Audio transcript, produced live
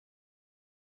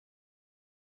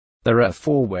There are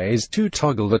 4 ways to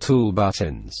toggle the tool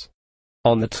buttons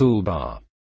on the toolbar.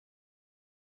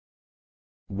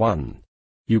 1.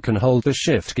 You can hold the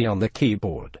Shift key on the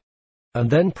keyboard, and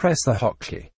then press the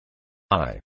hotkey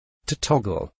I to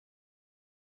toggle.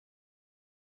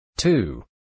 2.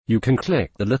 You can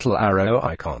click the little arrow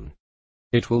icon.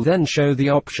 It will then show the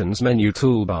options menu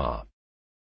toolbar.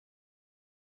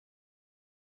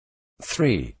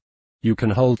 3. You can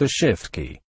hold the Shift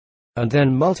key, and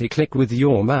then multi-click with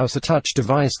your mouse or touch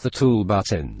device the tool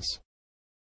buttons.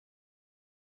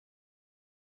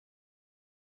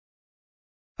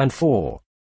 And 4.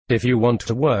 If you want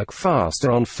to work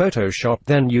faster on Photoshop,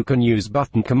 then you can use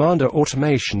Buttoncommander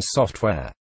automation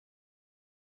software.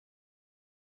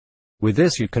 With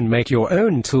this you can make your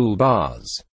own toolbars,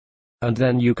 and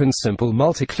then you can simply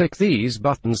multi-click these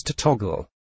buttons to toggle.